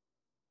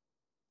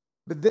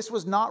 But this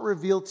was not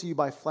revealed to you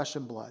by flesh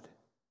and blood.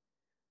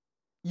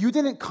 You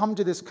didn't come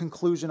to this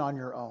conclusion on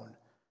your own.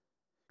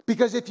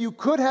 Because if you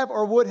could have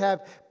or would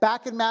have,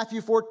 back in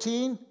Matthew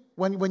 14,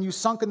 when you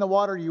sunk in the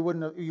water, you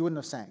wouldn't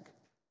have sank.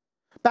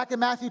 Back in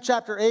Matthew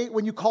chapter 8,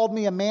 when you called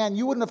me a man,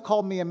 you wouldn't have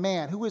called me a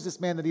man. Who is this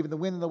man that even the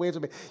wind and the waves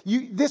obey?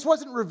 This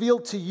wasn't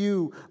revealed to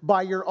you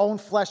by your own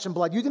flesh and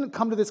blood. You didn't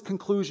come to this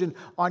conclusion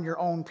on your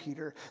own,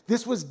 Peter.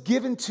 This was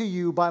given to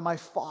you by my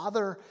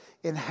Father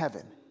in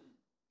heaven.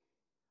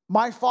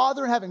 My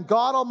Father in heaven,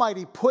 God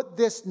Almighty, put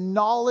this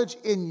knowledge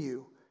in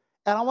you.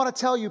 And I want to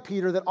tell you,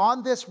 Peter, that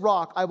on this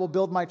rock I will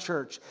build my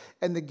church,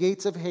 and the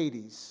gates of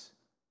Hades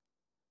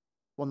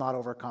will not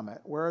overcome it.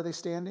 Where are they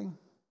standing?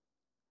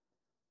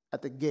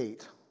 At the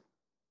gate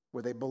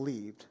where they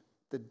believed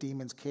the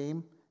demons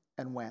came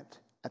and went,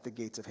 at the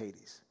gates of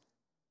Hades.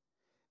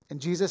 And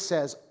Jesus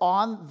says,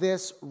 on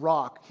this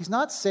rock, he's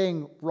not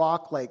saying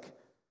rock like,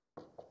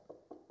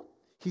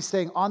 he's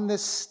saying on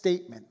this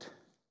statement,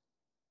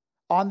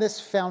 on this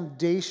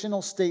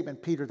foundational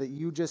statement, Peter, that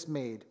you just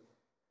made,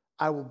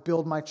 I will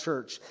build my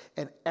church.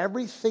 And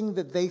everything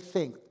that they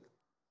think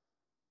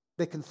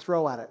they can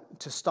throw at it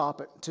to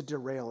stop it, to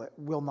derail it,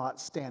 will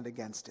not stand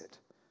against it.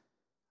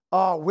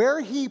 Where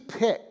he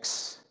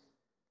picks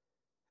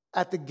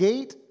at the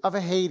gate of a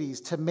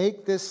Hades to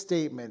make this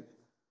statement,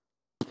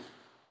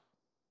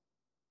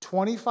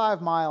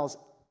 25 miles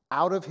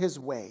out of his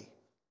way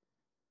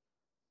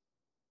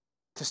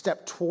to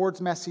step towards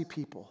messy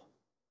people,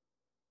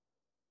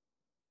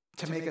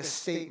 to make a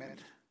statement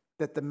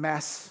that the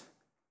mess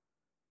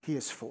he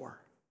is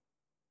for.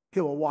 He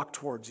will walk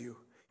towards you.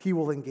 He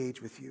will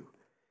engage with you.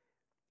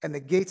 And the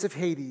gates of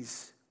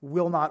Hades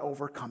will not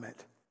overcome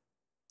it.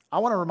 I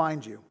want to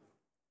remind you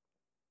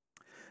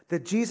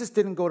that Jesus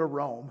didn't go to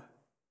Rome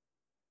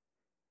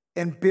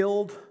and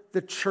build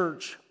the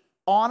church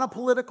on a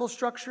political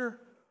structure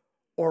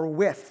or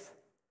with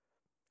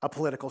a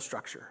political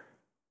structure.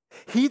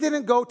 He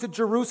didn't go to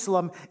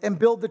Jerusalem and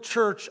build the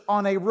church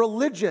on a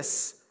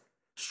religious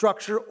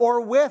structure or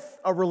with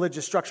a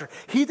religious structure.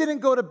 He didn't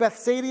go to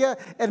Bethsaida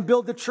and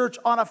build the church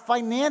on a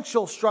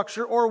financial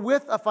structure or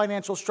with a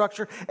financial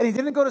structure. And he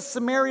didn't go to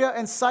Samaria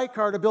and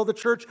Sychar to build a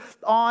church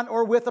on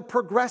or with a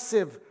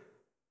progressive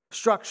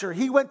structure.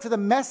 He went to the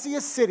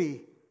messiest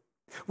city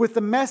with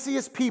the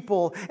messiest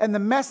people and the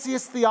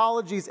messiest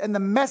theologies and the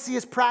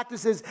messiest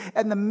practices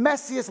and the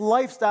messiest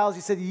lifestyles.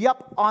 He said,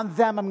 yep, on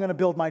them I'm going to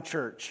build my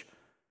church.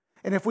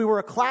 And if we were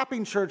a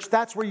clapping church,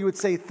 that's where you would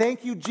say,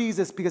 thank you,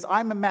 Jesus, because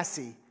I'm a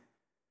messy.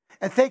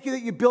 And thank you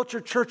that you built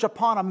your church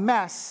upon a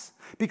mess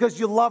because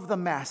you love the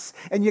mess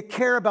and you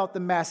care about the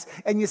mess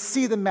and you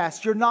see the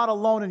mess. You're not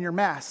alone in your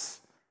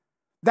mess.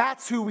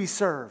 That's who we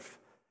serve.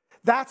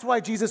 That's why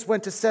Jesus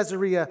went to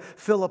Caesarea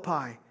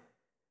Philippi.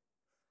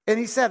 And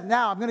he said,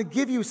 now I'm going to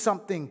give you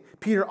something,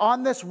 Peter.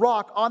 On this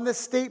rock, on this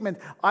statement,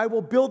 I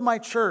will build my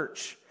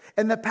church.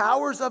 And the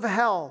powers of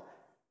hell,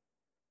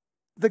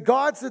 the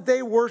gods that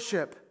they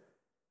worship,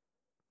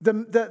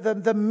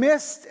 the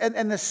mist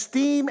and the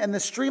steam and the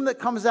stream that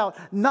comes out,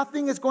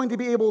 nothing is going to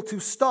be able to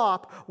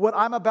stop what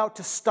I'm about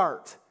to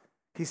start,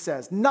 he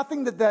says.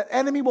 Nothing that the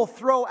enemy will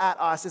throw at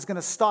us is going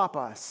to stop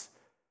us.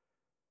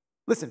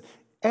 Listen,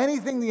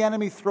 anything the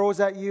enemy throws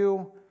at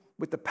you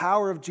with the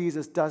power of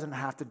Jesus doesn't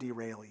have to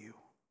derail you.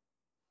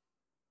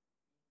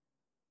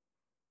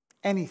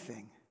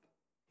 Anything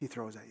he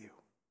throws at you.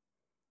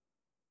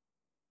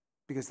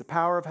 Because the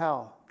power of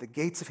hell, the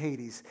gates of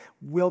Hades,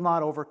 will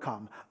not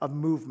overcome a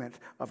movement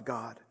of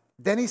God.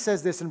 Then he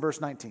says this in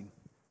verse 19.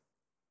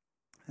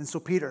 And so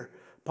Peter,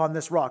 upon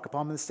this rock,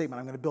 upon this statement,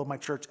 I'm going to build my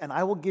church, and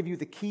I will give you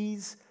the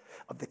keys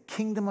of the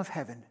kingdom of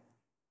heaven.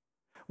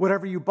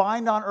 Whatever you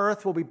bind on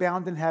earth will be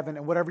bound in heaven,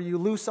 and whatever you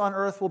loose on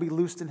earth will be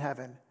loosed in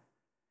heaven.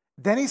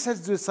 Then he says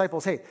to the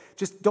disciples, hey,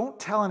 just don't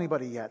tell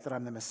anybody yet that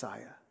I'm the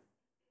Messiah.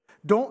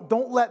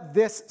 Don't let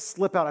this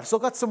slip out. I've still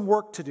got some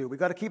work to do. We've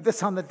got to keep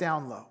this on the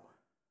down low.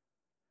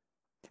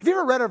 Have you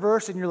ever read a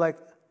verse and you're like,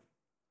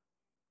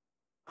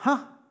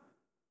 huh?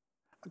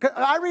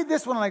 I read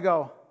this one and I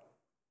go,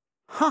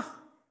 huh?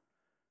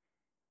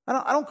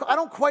 I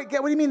don't quite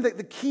get, what do you mean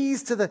the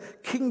keys to the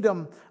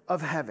kingdom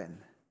of heaven?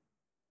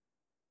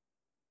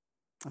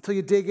 Until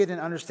you dig in and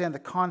understand the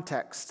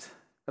context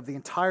of the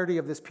entirety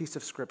of this piece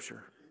of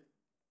scripture.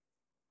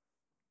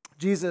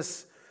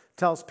 Jesus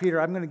tells Peter,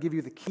 I'm going to give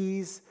you the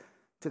keys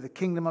to the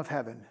kingdom of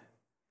heaven.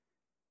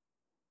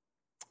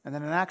 And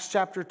then in Acts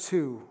chapter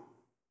 2,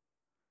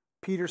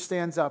 Peter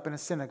stands up in a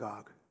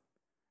synagogue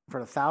in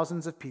front of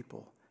thousands of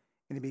people,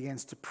 and he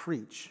begins to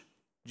preach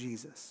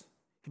Jesus.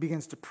 He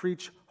begins to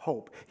preach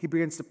hope. He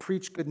begins to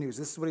preach good news.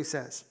 This is what he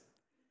says.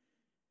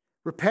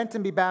 Repent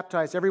and be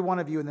baptized, every one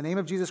of you, in the name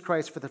of Jesus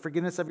Christ for the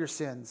forgiveness of your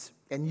sins,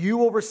 and you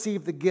will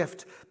receive the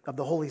gift of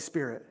the Holy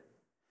Spirit.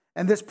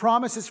 And this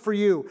promise is for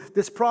you.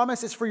 This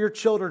promise is for your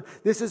children.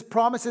 This is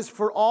promises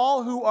for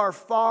all who are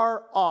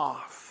far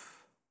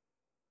off,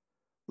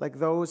 like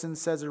those in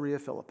Caesarea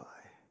Philippi.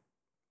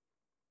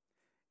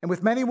 And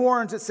with many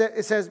warnings,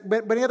 it says,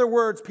 many other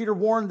words, Peter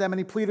warned them and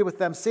he pleaded with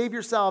them, save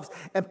yourselves.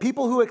 And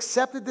people who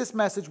accepted this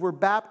message were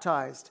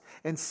baptized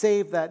and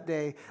saved that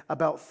day.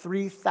 About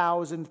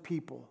 3,000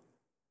 people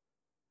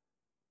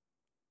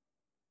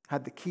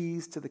had the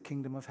keys to the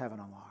kingdom of heaven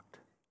unlocked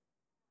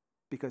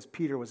because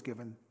Peter was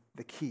given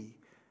the key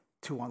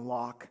to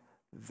unlock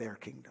their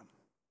kingdom.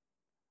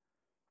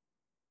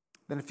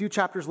 Then a few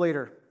chapters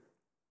later,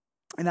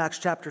 in Acts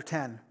chapter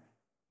 10,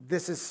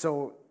 this is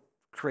so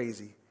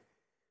crazy.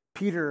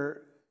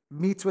 Peter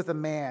meets with a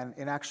man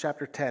in Acts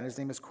chapter 10. His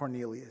name is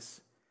Cornelius.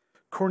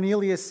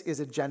 Cornelius is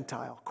a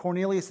Gentile.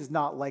 Cornelius is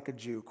not like a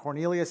Jew.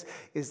 Cornelius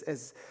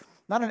is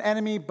not an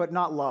enemy, but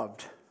not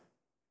loved.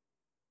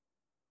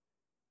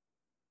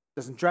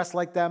 Doesn't dress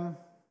like them.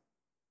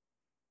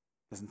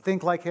 Doesn't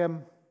think like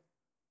him.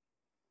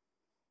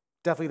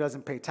 Definitely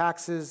doesn't pay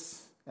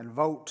taxes and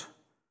vote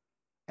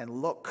and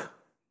look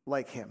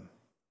like him,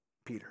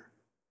 Peter.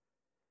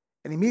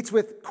 And he meets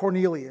with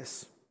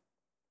Cornelius.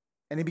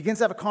 And he begins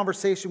to have a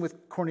conversation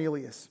with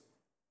Cornelius.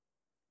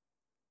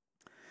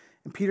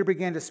 And Peter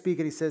began to speak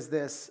and he says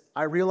this,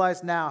 I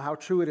realize now how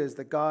true it is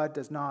that God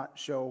does not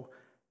show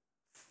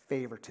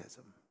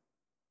favoritism,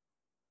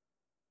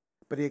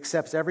 but he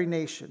accepts every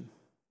nation.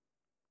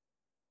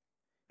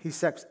 He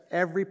accepts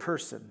every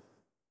person.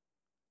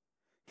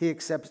 He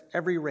accepts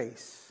every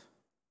race.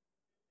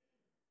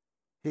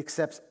 He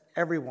accepts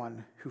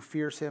everyone who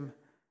fears him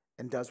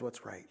and does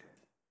what's right.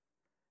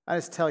 I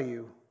just tell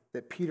you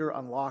that Peter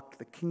unlocked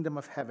the kingdom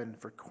of heaven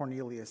for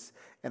Cornelius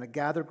and a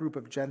gathered group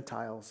of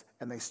Gentiles,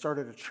 and they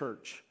started a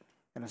church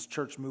and a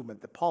church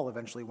movement that Paul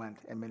eventually went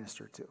and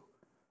ministered to.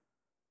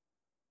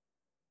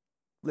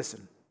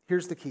 Listen,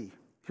 here's the key.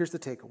 Here's the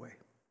takeaway.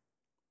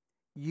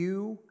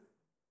 You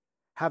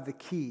have the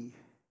key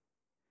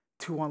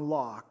to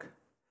unlock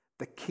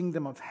the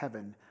kingdom of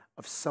heaven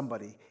of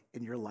somebody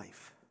in your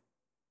life.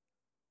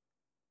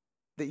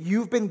 That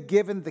you've been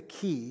given the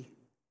key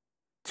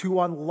to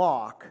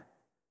unlock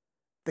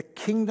the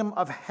kingdom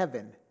of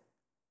heaven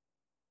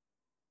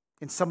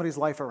in somebody's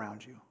life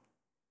around you.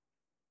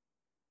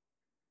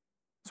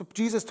 So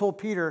Jesus told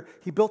Peter,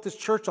 he built his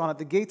church on it.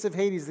 The gates of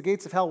Hades, the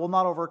gates of hell will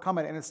not overcome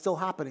it, and it's still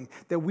happening.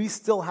 That we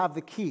still have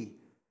the key.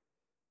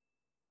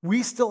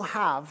 We still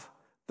have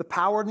the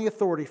power and the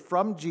authority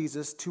from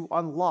Jesus to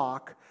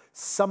unlock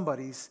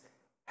somebody's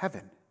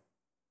heaven.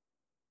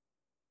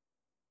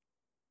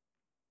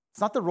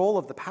 It's not the role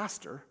of the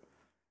pastor.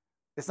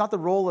 It's not the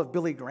role of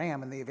Billy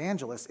Graham and the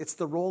evangelist. It's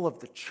the role of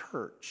the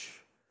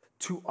church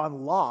to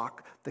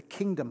unlock the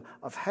kingdom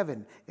of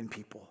heaven in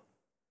people.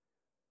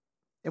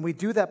 And we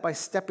do that by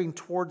stepping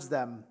towards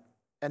them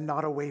and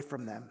not away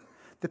from them.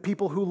 The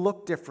people who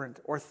look different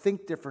or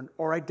think different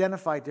or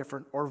identify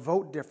different or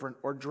vote different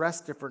or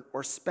dress different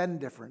or spend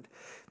different.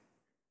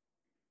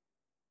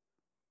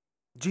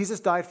 Jesus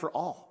died for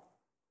all,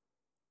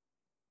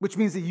 which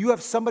means that you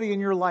have somebody in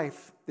your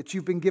life that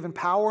you've been given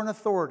power and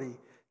authority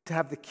to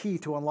have the key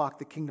to unlock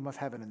the kingdom of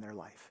heaven in their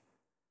life.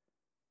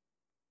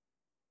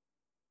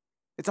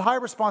 It's a high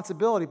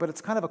responsibility, but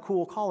it's kind of a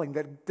cool calling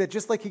that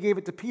just like he gave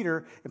it to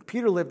Peter, and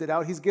Peter lived it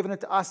out, he's given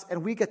it to us,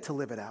 and we get to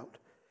live it out.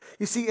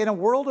 You see, in a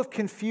world of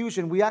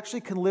confusion, we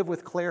actually can live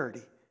with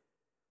clarity.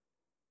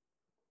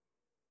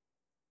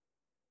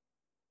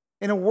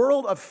 In a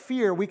world of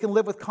fear, we can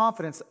live with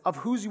confidence of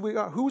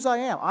whose I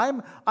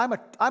am.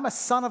 I'm a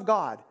son of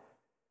God.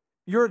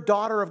 You're a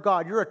daughter of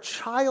God. You're a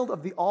child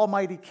of the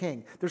Almighty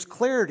King. There's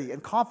clarity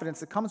and confidence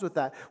that comes with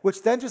that,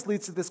 which then just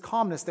leads to this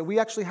calmness that we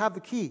actually have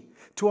the key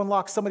to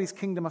unlock somebody's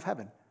kingdom of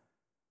heaven.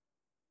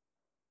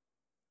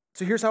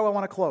 So here's how I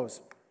want to close.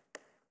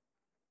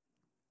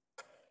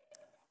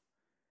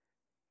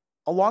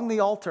 Along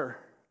the altar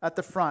at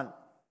the front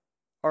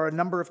are a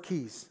number of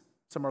keys.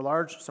 Some are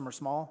large, some are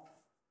small,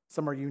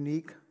 some are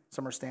unique,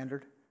 some are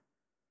standard.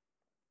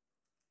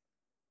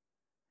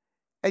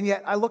 And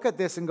yet I look at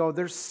this and go,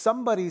 there's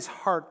somebody's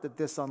heart that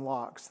this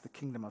unlocks the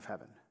kingdom of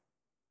heaven.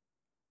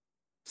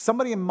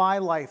 Somebody in my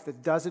life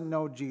that doesn't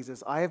know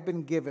Jesus, I have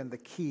been given the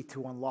key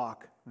to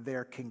unlock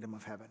their kingdom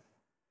of heaven.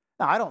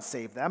 Now, I don't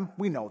save them.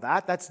 We know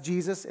that. That's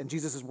Jesus and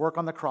Jesus' work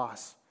on the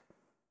cross.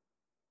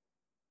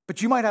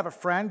 But you might have a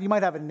friend, you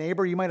might have a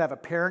neighbor, you might have a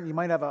parent, you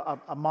might have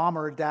a mom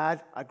or a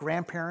dad, a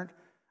grandparent,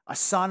 a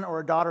son or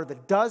a daughter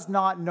that does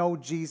not know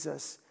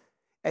Jesus.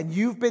 And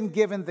you've been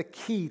given the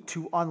key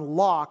to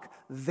unlock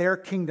their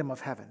kingdom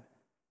of heaven.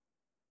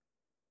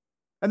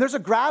 And there's a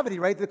gravity,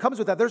 right, that comes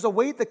with that. There's a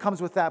weight that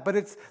comes with that. But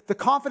it's the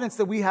confidence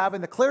that we have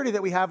and the clarity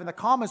that we have and the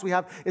calmness we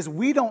have is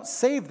we don't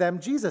save them,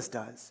 Jesus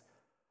does.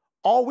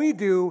 All we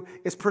do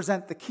is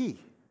present the key.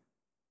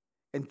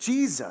 And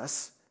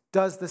Jesus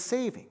does the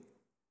saving.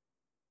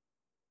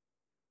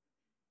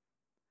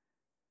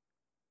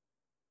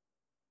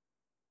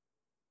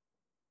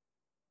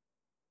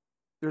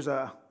 There's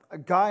a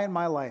guy in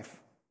my life.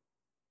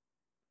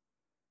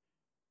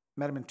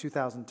 Met him in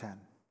 2010.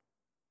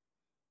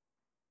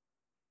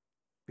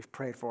 We've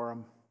prayed for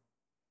him,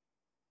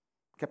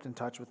 kept in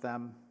touch with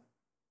them,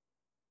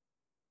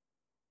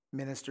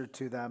 ministered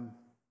to them,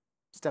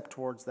 stepped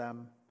towards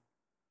them,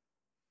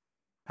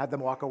 had them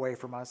walk away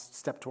from us,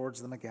 stepped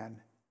towards them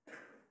again.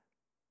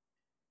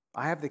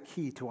 I have the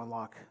key to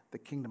unlock the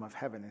kingdom of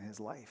heaven in his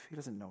life. He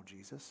doesn't know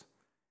Jesus.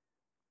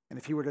 And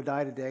if he were to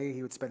die today,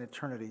 he would spend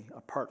eternity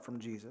apart from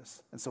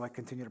Jesus. And so I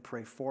continue to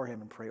pray for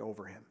him and pray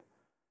over him.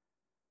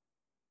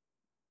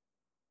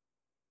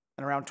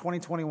 And around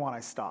 2021, I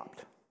stopped.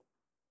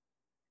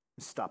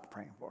 I stopped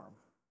praying for him.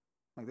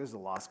 Like, this is a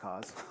lost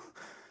cause.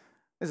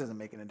 This isn't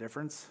making a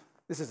difference.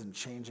 This isn't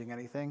changing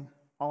anything.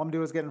 All I'm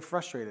doing is getting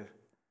frustrated.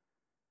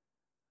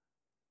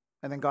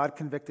 And then God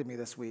convicted me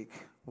this week.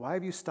 Why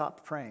have you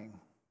stopped praying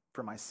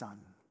for my son?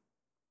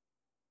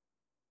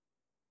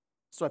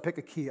 So I pick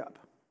a key up.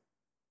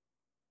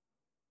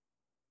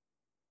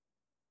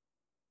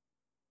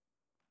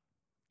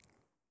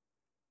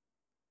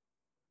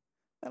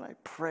 And I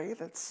pray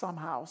that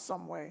somehow,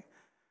 some way,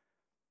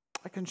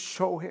 I can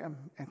show him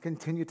and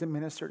continue to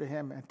minister to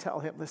him and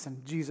tell him,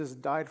 listen, Jesus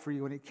died for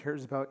you and he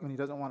cares about you and he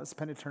doesn't want to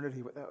spend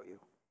eternity without you.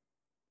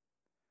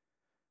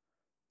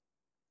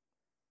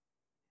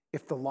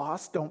 If the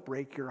lost don't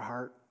break your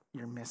heart,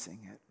 you're missing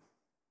it.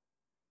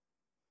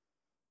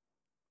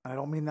 And I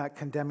don't mean that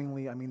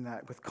condemningly, I mean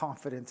that with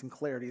confidence and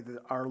clarity that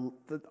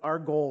our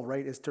goal,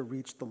 right, is to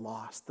reach the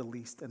lost, the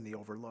least, and the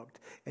overlooked.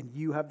 And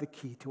you have the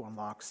key to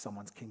unlock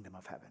someone's kingdom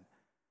of heaven.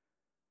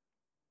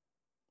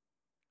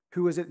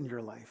 Who is it in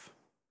your life?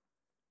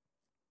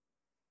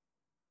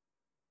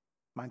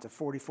 Mine's a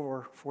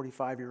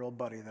 45-year-old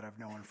buddy that I've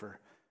known for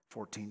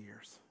 14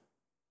 years.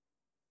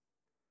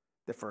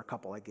 That for a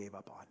couple I gave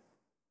up on.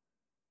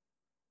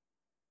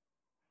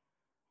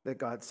 That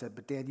God said,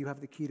 but Dan, you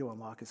have the key to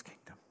unlock his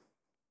kingdom.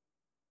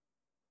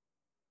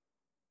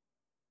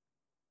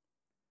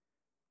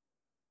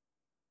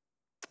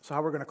 So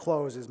how we're going to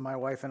close is my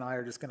wife and I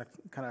are just going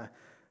to kind of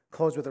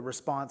close with a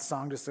response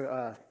song, just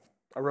a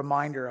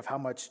reminder of how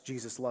much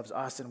Jesus loves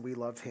us and we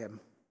love him,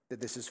 that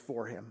this is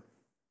for him.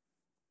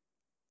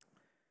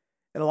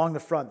 And along the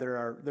front, there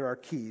are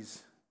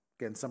keys.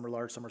 Again, some are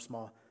large, some are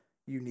small,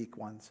 unique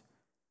ones.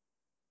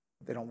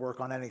 They don't work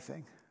on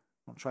anything.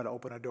 Don't try to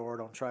open a door.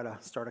 Don't try to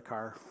start a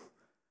car.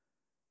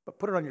 But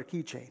put it on your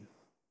keychain.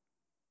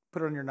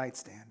 Put it on your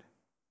nightstand.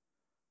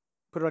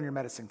 Put it on your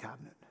medicine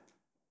cabinet.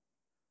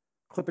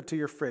 Clip it to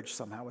your fridge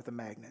somehow with a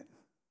magnet.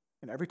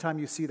 And every time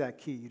you see that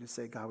key, you just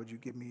say, God, would you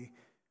give me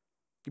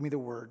the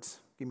words,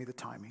 give me the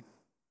timing.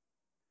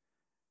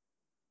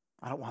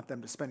 I don't want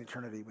them to spend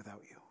eternity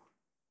without you.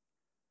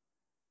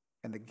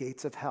 And the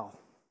gates of hell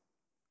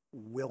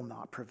will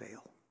not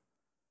prevail.